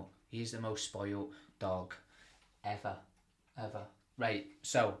spoiled. He's the most spoiled dog ever. Right,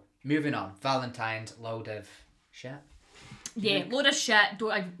 so moving on. Valentine's, load of shit. Yeah, load of shit.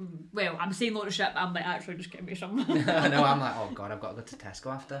 I'm saying load of shit, but I'm like, actually just get me some. I know, I'm like, oh God, I've got to go to Tesco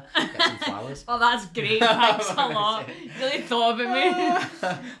after, get some flowers. Oh, that's great. Thanks a lot. You really thought about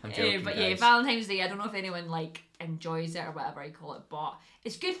me. I'm joking, But guys. yeah, Valentine's Day, I don't know if anyone like enjoys it or whatever you call it, but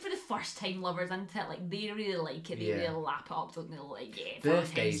it's good for the first time lovers, isn't it? Like they really like it, they Yeah. really lap it up, don't they? Like, yeah,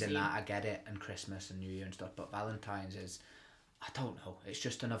 Birthdays Valentine's and Day. that, I get it, and Christmas and New Year and stuff, but Valentine's is, I don't know, it's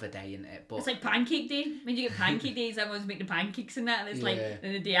just another day, isn't it? But It's like pancake day. When you get pancake days, everyone's making pancakes and that, and it's like, Yeah.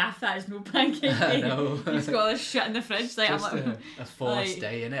 then the day after that is no pancake day. I know. You just got all this shit in the fridge. Like, just I'm like, a forced like,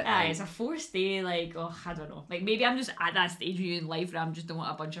 day, innit? aye, it's a forced day. Like, oh, I don't know. Like, maybe I'm just at that stage of you in life where I'm just don't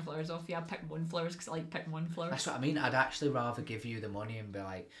want a bunch of flowers off you. I pick one flowers because I like picking one flower. That's what I mean. I'd actually rather give you the money and be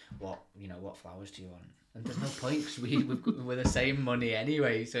like, what flowers do you want? And there's no point because we're the same money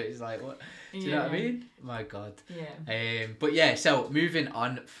anyway. So it's like, what? Do you know what I Yeah. mean? My God. Yeah. But yeah, so moving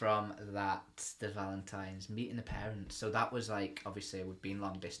on from that, the Valentine's, meeting the parents. So that was like, obviously we've been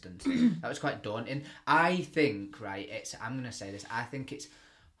long distance. That was quite daunting. I think, right, I'm going to say this, I think it's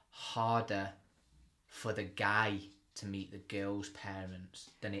harder for the guy to meet the girl's parents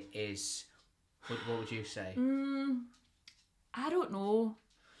than it is, what would you say? I don't know.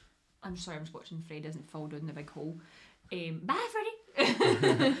 I'm sorry, I'm just watching Fred doesn't fall down the big hole. Bye,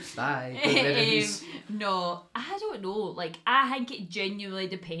 Freddie. Bye. Good riddance. No, I don't know. Like, I think it genuinely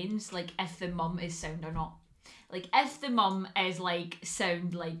depends, like, if the mum is sound or not. Like, if the mum is, like,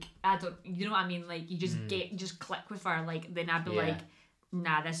 sound, like, you know what I mean? Like, you just click with her, like, then I'd be Yeah. like,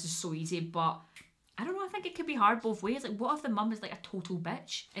 nah, this is so easy, but I don't know, I think it could be hard both ways. Like, what if the mum is, like, a total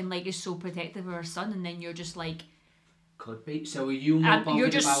bitch and, like, is so protective of her son, and then you're just, like... Could be. So are you more bothered you're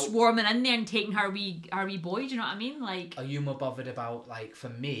just about... swarming in there and taking her wee boy, do you know what I mean? Like... Are you more bothered about, like, for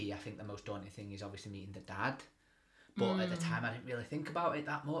me, I think the most daunting thing is obviously meeting the dad. But at the time, I didn't really think about it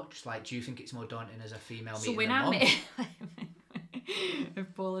that much. Like, do you think it's more daunting as a female meeting when a I mum? met...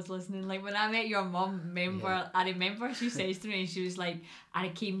 if Paul is listening, like, when I met your mum, I remember she says to me, she was like, I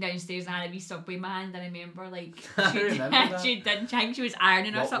came downstairs and I had a wee Subway in my hand, and I remember, like, I remember that. she didn't, I think she was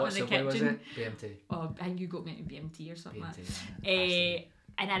ironing or something What in the Subway kitchen. was it? BMT. Oh, I think you got me to BMT or something like BMT, that.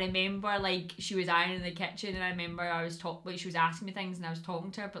 And I remember, like, she was ironing in the kitchen, and I remember I was talking, like, she was asking me things and I was talking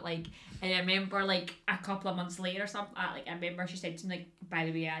to her, but, like, and I remember, like, a couple of months later or something, like, I remember she said to me, like, by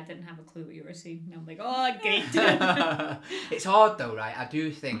the way, I didn't have a clue what you were saying. And I'm like, oh, great. It's hard though, right? I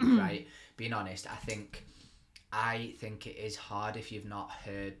do think, right, being honest, I think it is hard if you've not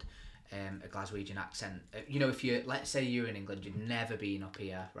heard a Glaswegian accent. You know, if you, let's say you're in England, you've never been up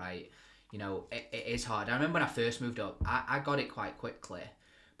here, right? You know, it is hard. I remember when I first moved up, I got it quite quickly.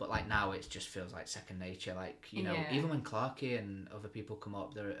 But like now, it just feels like second nature. Like, you know, even when Clarky and other people come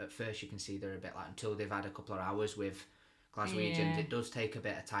up, they're at first you can see they're a bit like, until they've had a couple of hours with Glaswegians, it does take a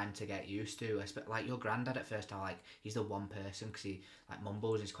bit of time to get used to. Like your granddad at first, he's the one person because he like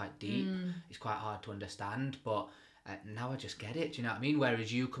mumbles. He's quite deep. It's quite hard to understand, but now I just get it. Do you know what I mean?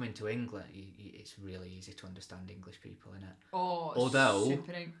 Whereas you come into England, it's really easy to understand English people, isn't it? Oh, although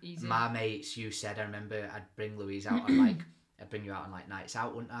super easy. My mates, you said, I remember I'd bring Louise out on like. I'd bring you out on like nights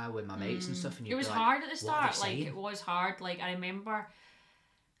out, wouldn't I, with my mates and stuff. And it was hard at the start. Like it was hard. Like I remember.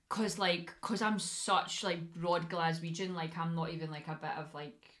 Cause I'm such like broad Glaswegian, like I'm not even like a bit of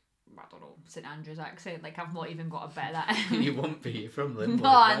like, I don't know, St Andrews accent, like I've not even got a bit of that. You won't be from Limbo. No,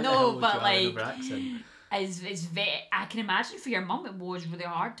 I know, but like it's very, I can imagine for your mum it was really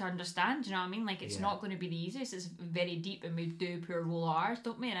hard to understand, you know what I mean? Like it's not going to be the easiest, it's very deep and we do poor roll R's,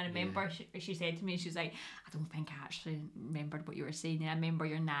 don't we? And I remember she said to me, she was like, I don't think I actually remembered what you were saying. And I remember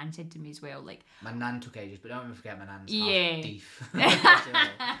your nan said to me as well, like... My nan took ages, but don't ever forget my nan's half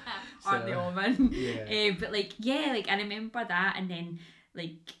deaf. Aren't they all, man? Yeah. But like, like I remember that and then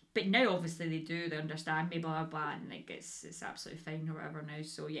like... But now obviously they understand me, blah, blah, blah, and like it's absolutely fine or whatever now,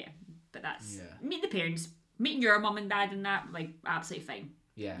 so yeah. But that's... Meet the parents, meeting your mum and dad and that, like, absolutely fine.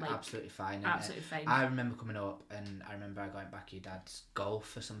 Yeah, like, absolutely fine. Absolutely fine. I remember coming up and I remember I going back to your dad's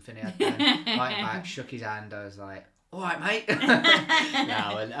golf or something he had then. Went back, shook his hand, I was like, alright mate.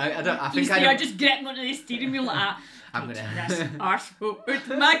 No, and I think you're just getting onto the steering wheel like that. I'm gonna this arsehole out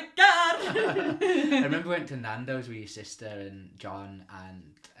my car. I remember we went to Nando's with your sister and John and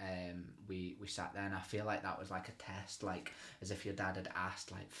we sat there and I feel like that was like a test, like as if your dad had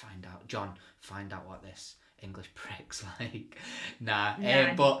asked, like, find out what this English prick's like.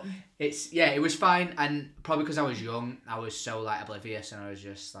 But it was fine, and probably because I was young, I was so like oblivious and I was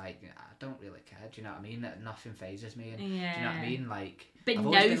just like, I don't really care, do you know what I mean? That nothing phases me, and do you know what I mean? Like, but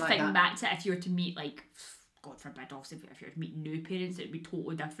now think back to if you were to meet, like, God forbid, obviously, if you were to meet new parents, it'd be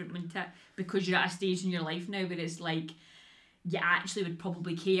totally different, wouldn't it? Because you're at a stage in your life now where it's like, you actually would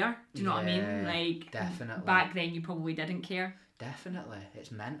probably care. Do you know what I mean? Like, definitely. Back then, you probably didn't care. Definitely. It's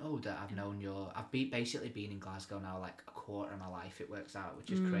mental that I've known I've basically been in Glasgow now like a quarter of my life, it works out,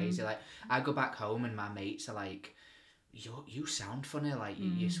 which is crazy. Like, I go back home and my mates are like, you sound funny, like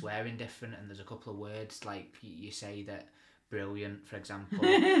you're swearing different, and there's a couple of words like you say that brilliant, for example,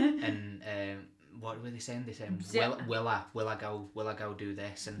 and what were they saying? They saying will I go do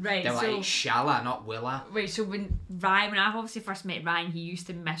this? And they're like, shall I, not will I? Right, so when I've obviously first met Ryan, he used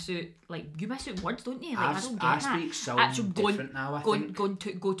to miss out, like, you miss out words, don't you? Like, I don't get that. I speak so different now, I think.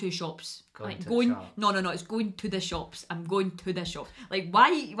 Go to shops. Shops. No, it's going to the shops. I'm going to the shops. Like, why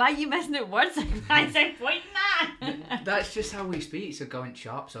are you missing out words? Like, why's the point in that? That's just how we speak, so going to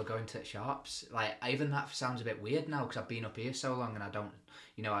shops or going to shops. Like, even that sounds a bit weird now because I've been up here so long and I don't,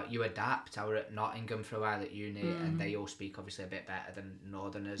 you know, you adapt. I were at Nottingham for a while at uni and they all speak obviously a bit better than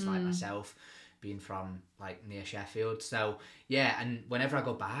Northerners like myself, being from like near Sheffield. So yeah, and whenever I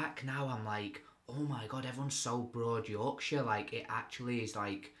go back now, I'm like, oh my God, everyone's so broad Yorkshire. Like, it actually is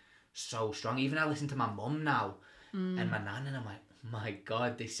like so strong. Even I listen to my mum now and my nan, and I'm like, oh my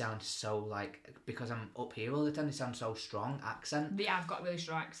God, they sound so like, because I'm up here all the time, they sound so strong accent. Yeah, I've got a really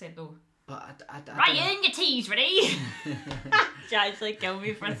strong accent though. But I Ryan, your tea's ready. She actually killed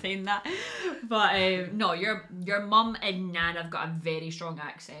me for saying that. But no, your mum and nan have got a very strong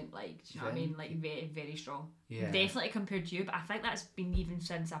accent. Like, do you know what I mean? Like, very, very strong. Yeah. Definitely compared to you, but I think that's been even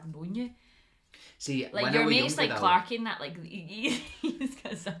since I've known you. See, like, your mate's like Clark in that, like, he's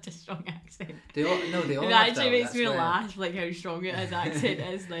got such a strong accent. They all it actually makes me laugh, like, how strong his accent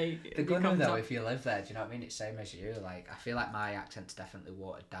is. Like, the good one though, if you live there, do you know what I mean? It's same as you. Like, I feel like my accent's definitely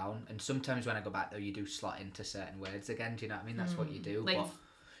watered down, and sometimes when I go back though, you do slot into certain words again. Do you know what I mean? That's what you do. Like, but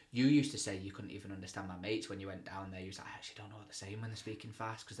you used to say you couldn't even understand my mates when you went down there. You was like, I actually don't know what they're saying when they're speaking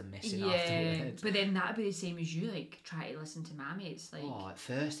fast because they're missing half the words. But then that'd be the same as you, like, try to listen to my mates. Like, at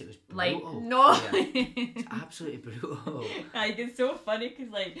first it was brutal. Like, no. It's absolutely brutal. Like, it's so funny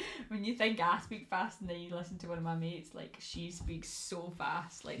because, like, when you think I speak fast and then you listen to one of my mates, like, she speaks so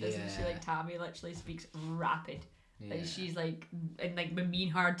fast. Like, doesn't she? Like, Tammy literally speaks rapid. Like, she's like, and like when me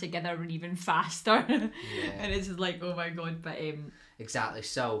and her together we're even faster. And it's just like, oh my God. But exactly.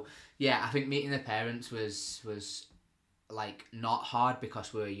 So yeah, I think meeting the parents was like not hard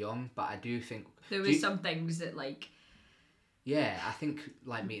because we were young, but I do think there was some things that, like, yeah, I think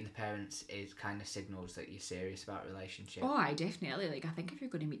like meeting the parents is kind of signals that you're serious about a relationship. Oh, I definitely, like, I think if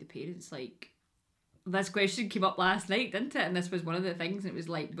you're going to meet the parents, like, this question came up last night, didn't it? And this was one of the things. It was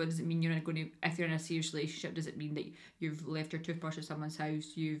like, what does it mean if you're in a serious relationship? Does it mean that you've left your toothbrush at someone's house?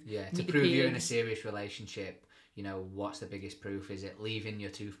 To prove you're in a serious relationship, you know, what's the biggest proof? Is it leaving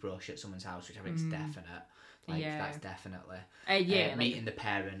your toothbrush at someone's house, which I think is definite. Like, that's definitely. Meeting the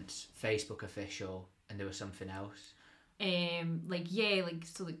parents, Facebook official, and there was something else. like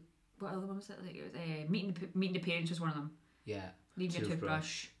so like what other one was it? Like it was meeting the parents was one of them. Yeah. Leaving your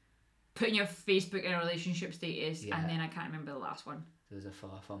toothbrush, putting your Facebook in a relationship status, Yeah. and then I can't remember the last one. There was a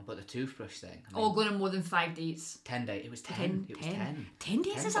fourth one, but the toothbrush thing. Going on more than 5 dates. 10 dates. It was 10. It was 10. 10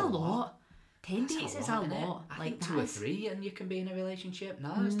 dates is a lot. 10 dates is a lot. I think 2 or 3 and you can be in a relationship.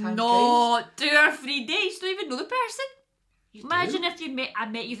 No, it's time No, 2 or 3 dates. You don't even know the person. You Imagine do. if I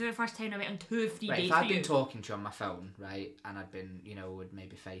met you for the first time and I went on 2 or 3 dates. If I'd been talking to you on my phone, right, and I'd been, would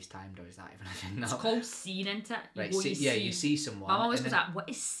maybe FaceTimed, or is that even a thing now? It's called seeing, isn't it? Right, you see someone. My mum always goes like, what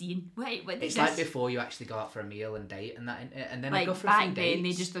is seeing? What is it's this? like before you actually go out for a meal and date and that, and then like I go for back a few then, dates.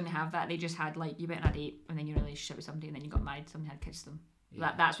 they just didn't have that. They just had like, you went on a date and then you're in a relationship with somebody and then you got married, somebody had kids them.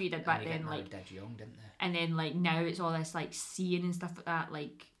 Yeah. That's what you did back then, like dead young, didn't they? And then like now it's all this like seeing and stuff like that,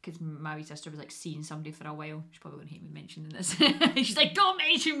 like because my wee sister was like seeing somebody for a while. She's probably gonna hate me mentioning this. She's like, don't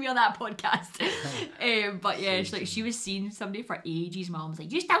mention me on that podcast. But yeah, she was seeing somebody for ages. Mom was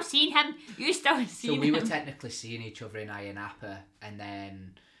like, you still seeing him? You still seeing him? So we were technically seeing each other in Ayia Napa, and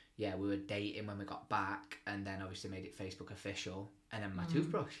then we were dating when we got back, and then obviously made it Facebook official. And then my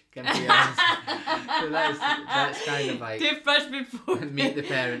toothbrush. Can be honest. So that's kind of like toothbrush before meet the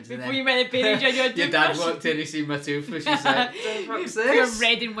parents. Before and then you met the parents, your toothbrush. Your dad walked in, he seen my toothbrush. He's like, "What's this?" Your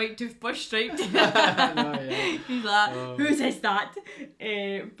red and white toothbrush striped. No, yeah. He's like, whose is that?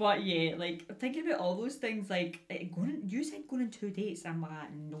 But yeah, like thinking about all those things, like you said going on 2 dates. I'm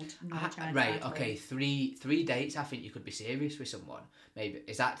like, no chance. Right. Okay. 3 dates. I think you could be serious with someone. Maybe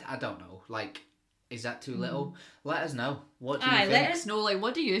is that? I don't know. Like. Is that too little? Let us know. What do you think? Let us know. Like,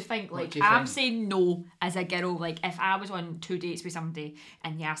 what do you think? Like, I'm saying no as a girl. Like, if I was on 2 dates with somebody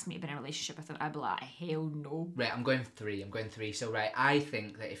and you asked me to be in a relationship with them, I'd be like, hell no. Right, I'm going 3. So, right, I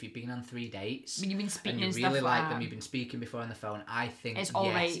think that if you've been on 3 dates you've been speaking and you really like them, you've been speaking before on the phone, I think it's all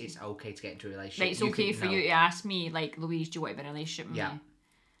right. It's okay to get into a relationship. Right, it's okay for you to ask me, like, Louise, do you want to be in a relationship with me?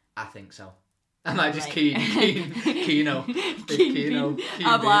 I think so. Am I just Keno?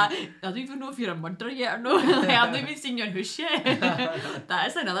 I'm like, I don't even know if you're a murderer yet or not. Like, I've not even seen your house yet. That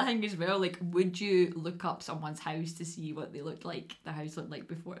is another thing as well. Like, would you look up someone's house to see what they looked like, the house looked like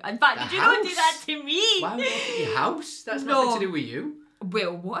before? In fact, did you not do that to me? Why would you look at your house? That's nothing to do with you.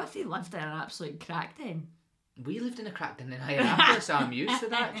 Well, what if they lived in an absolute crack den? We lived in a crack den in Ayia Napa, so I'm used to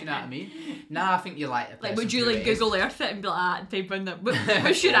that. Do you know what I mean? No, I think you're like like, would you like Google Earth it and be like, type in that?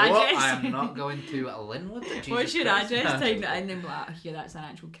 What's your address? I am not going to Linwood. What's your address? Type it in and be like, yeah, that's an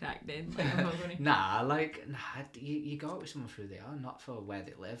actual crack den. Like, I'm not gonna... you go out with someone for who they are, not for where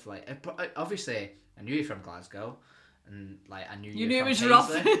they live. Like, obviously, I knew you from Glasgow. And like I knew it was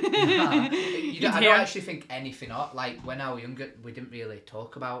rough. I don't actually think anything of. Like when I was younger, we didn't really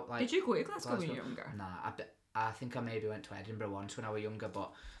talk about like. Did you go to Glasgow when you were younger? Nah, I think I maybe went to Edinburgh once when I was younger,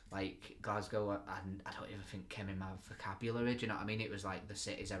 but like Glasgow, I don't even think came in my vocabulary. Do you know what I mean? It was like the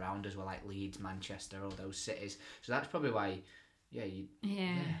cities around us were like Leeds, Manchester, all those cities. So that's probably why, you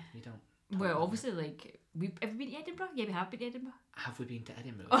don't. Well, obviously, like have we been to Edinburgh? Yeah, we have been to Edinburgh. Have we been to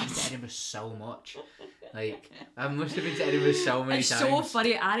Edinburgh? We've been to Edinburgh so much. Like, I must have been to Edinburgh so many times. It's so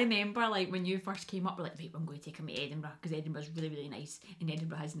funny. I remember, like, when you first came up, we're like, right, I'm going to take him to Edinburgh because Edinburgh's really, really nice, and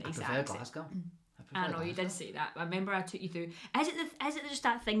Edinburgh has nice accent. I prefer Glasgow. I know, you did say that. I remember I took you through. Is it just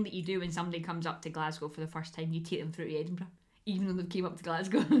that thing that you do when somebody comes up to Glasgow for the first time, you take them through to Edinburgh? Even though they came up to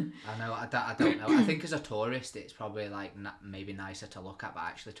Glasgow. I know, I don't know. I think as a tourist, it's probably like maybe nicer to look at, but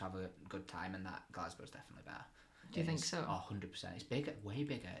actually to have a good time, and that Glasgow's definitely better. Do you think so? Oh, 100%. It's bigger, way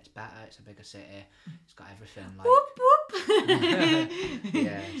bigger. It's better. It's a bigger city. It's got everything. Like... Whoop, whoop.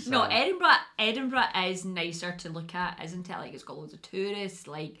 Yeah. So... No, Edinburgh is nicer to look at, isn't it? Like, it's got loads of tourists.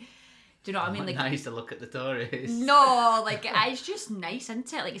 Like, do you know what I mean? Like, nice to look at the tourists. No, like it's just nice,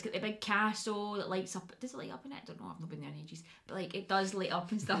 isn't it? Like, it's got the big castle that lights up. Does it light up in it? I don't know. I've not been there in ages, but like it does light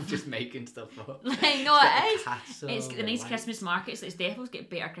up and stuff. Just making stuff up. Like, no, it is. Castle, it's got the nice Christmas markets. It's definitely got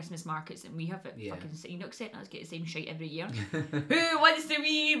better Christmas markets than we have at fucking City Nook Set. Let's get the same shite every year. Who wants the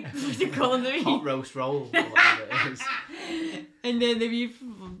wee? What do you call them? The wee hot roast roll, or whatever it is. And then the wee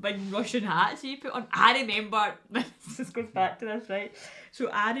big Russian hats you put on. I remember. This goes back to this, right? So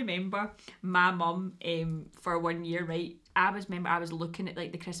I remember my mum for 1 year, right? I was looking at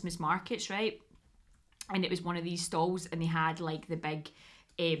like the Christmas markets, right? And it was one of these stalls, and they had like the big,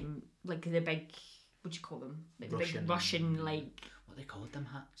 what do you call them? Like the big Russian, like what they called them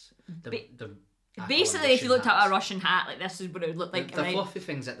hats? Basically, if you looked at a Russian hat, like this is what it would look like. The fluffy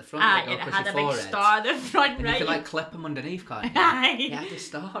things at the front. It had a big star at the front, and right? You could like clip them underneath, can't you? It had a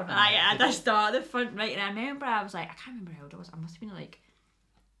star. It had a star at the front, right? And I remember I was like, I can't remember how old I was. I must have been like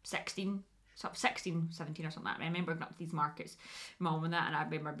 16, 17 or something like that. I remember going up to these markets, mum and that, and I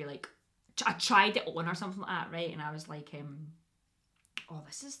remember being like, I tried it on or something like that, right? And I was like, oh,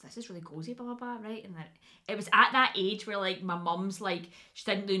 this is really cozy, blah blah blah, right? And then it was at that age where like my mum's like, she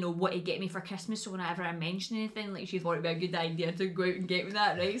didn't really know what to get me for Christmas, so whenever I mentioned anything, like she thought it'd be a good idea to go out and get me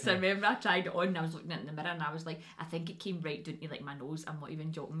that, right? So I remember I tried it on and I was looking at it in the mirror and I was like, I think it came right down to like my nose. I'm not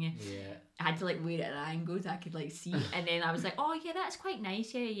even joking you. Yeah. I had to like wear it at an angle so I could like see, and then I was like, oh yeah, that's quite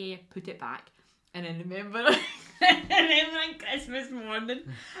nice, yeah, put it back. And then remember on Christmas morning,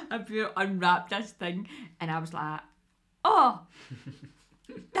 I unwrapped this thing and I was like, oh,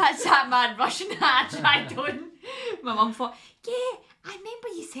 that's that mad Russian hat I tried on. My mum thought, yeah, I remember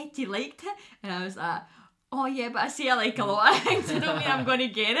you said you liked it. And I was like, oh yeah, but I say I like a lot of things. I don't mean I'm going to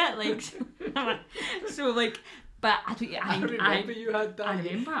get it. Like, so like, but I remember you had that. I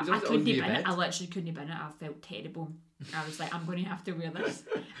remember. I couldn't have been it. I literally couldn't have been it. I felt terrible. I was like, I'm going to have to wear this.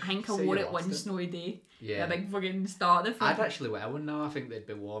 I think I wore it one snowy day. Yeah. The big fucking start of the film. I'd actually wear one now. I think they'd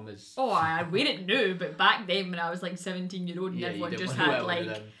be warm as... Oh, I wear it now, but back then when I was like 17-year-old and everyone just had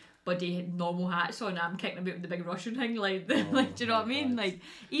like bloody normal hats on, I'm kicking about with the big Russian thing, like, like, do you know what I mean? Like,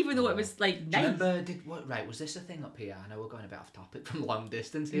 even though it was like nice. Do you remember, was this a thing up here? I know we're going a bit off topic from long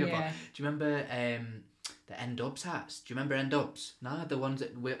distance here, but do you remember the N-Dubs hats? Do you remember N-Dubs? No, the ones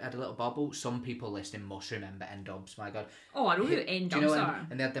that had a little bobble. Some people listening must remember N-Dubs, my God. Oh, I know who N-Dubs are.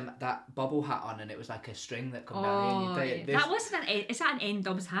 And they had that bobble hat on and it was like a string that come down here. That wasn't is that an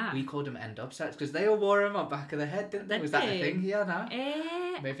N-Dubs hat? We called them N-Dubs hats because they all wore them on the back of the head, didn't they? Was that a thing here now?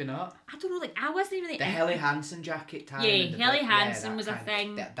 Maybe not. I don't know, like, I wasn't even... The Helly Hansen jacket time. Yeah, Helly Hansen was a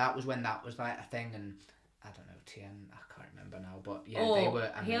thing. That was when that was like a thing, and I don't know, I can't remember now, but yeah, they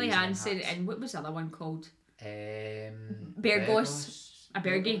were amazing. Helly Hansen, hats. And what was the other one called? Bergos. A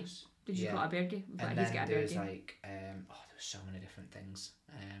Bergie. Did you call it a Bergie? And then there was like, there was so many different things.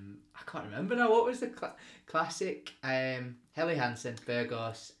 I can't remember now. What was the classic? Helly Hansen,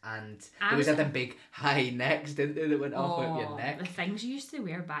 Bergos, and there was them big high necks, didn't there, that went off of your neck. The things you used to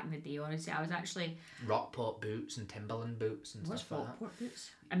wear back in the day, honestly. I was actually... Rockport boots and Timberland boots and stuff like that. What's Rockport boots?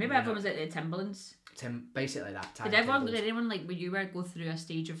 I remember everyone was at the Timberlands. Basically that time. Did anyone like, when you were go through a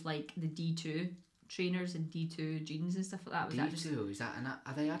stage of like the D2 trainers and D2 jeans and stuff like that? Was D2? Is that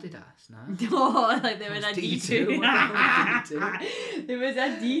are they Adidas? No. No, like there was a D2. There was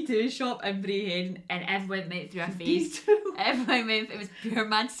a D2 shop in Braehead and everyone went through a phase. Everyone it was pure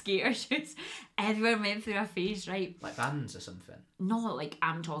mad skater shoes. Everyone went through a phase, right? Like Vans or something? No, like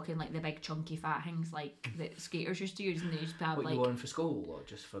I'm talking like the big chunky fat things like that skaters used to use, and they used to have what, like... you wore them for school or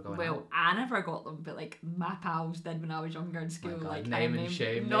just for going out? Well, I never got them, but like my pals did when I was younger in school. God, like name and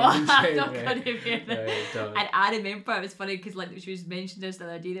shame. No, I'm not gonna wear them. No, and I remember it was funny because like she was mentioning this the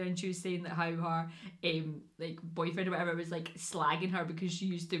other day there, and she was saying that how her like boyfriend or whatever was like slagging her because she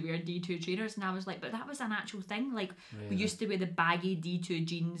used to wear D2 trainers, and I was like, but that was an actual thing. Like we used to wear the baggy D2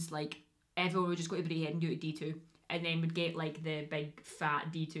 jeans. Like everyone would just go to Braehead and do it D2. And then would get like the big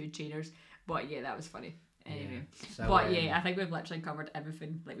fat D2 trainers. But yeah, that was funny. Anyway. Yeah. So, I think we've literally covered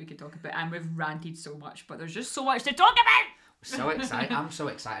everything like we could talk about. And we've ranted so much, but there's just so much to talk about! So excited. I'm so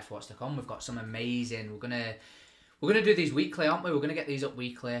excited for what's to come. We've got some amazing... We're gonna do these weekly, aren't we? We're gonna get these up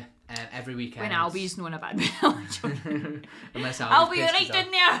weekly every weekend. When Albie's known about me. Unless Albie, you're right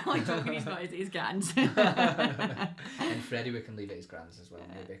in there. I'm joking, he's not his grands. And Freddie, we can leave at his grands as well,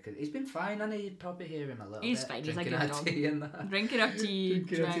 maybe, because he's been fine, and you'd probably hear him a little he's bit. Fine. He's like a dog. Tea and that. Drinking our tea.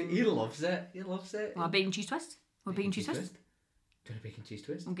 He loves it. He loves it. Well, a bacon cheese twist. Bacon cheese twist. Do you want a bacon cheese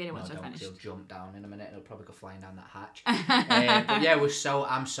twist? I'll get it once I've finished. He'll jump down in a minute and he'll probably go flying down that hatch. But yeah,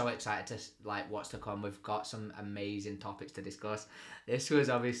 I'm so excited to like what's to come. We've got some amazing topics to discuss. This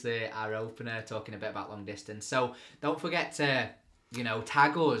was obviously our opener, talking a bit about long distance. So don't forget to,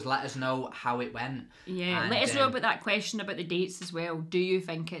 tag us, let us know how it went. Yeah, and let us know about that question about the dates as well. Do you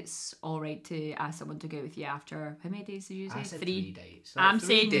think it's alright to ask someone to go with you after, how many days did you say? I said 3 dates. I'm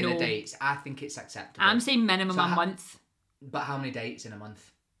saying dinner no. dates. I think it's acceptable. I'm saying minimum a month. But how many dates in a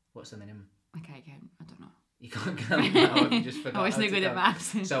month? What's the minimum? I can't count. I don't know. You can't count now. You just forgot. I was not good at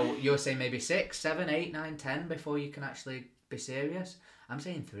maths. So you're saying maybe 6, 7, 8, 9, 10 before you can actually be serious? I'm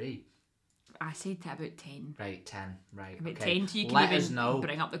saying 3. I said about 10. Right, 10. Right. About okay. 10 till you can Let us know.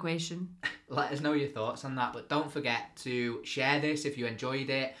 Bring up the question. Let us know your thoughts on that. But don't forget to share this if you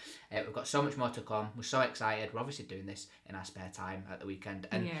enjoyed it. We've got so much more to come. We're so excited. We're obviously doing this in our spare time at the weekend.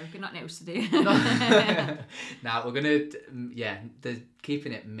 And yeah, we've got nothing else to do. Now we're gonna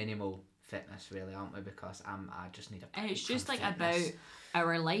keeping it minimal fitness, really, aren't we? Because I just need a. And it's just like fitness. About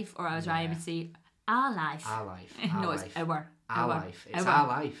our life, or as Ryan would say, our life. Our life. No, life. It's our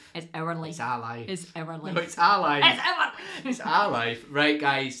life. It's our life. It's our life. It's our life. It's our life. No, it's our life. It's our life. It's our life. Right,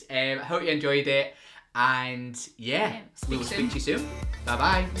 guys. I hope you enjoyed it. And we will speak to you soon.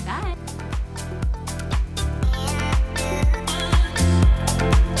 Bye-bye. Bye. Bye.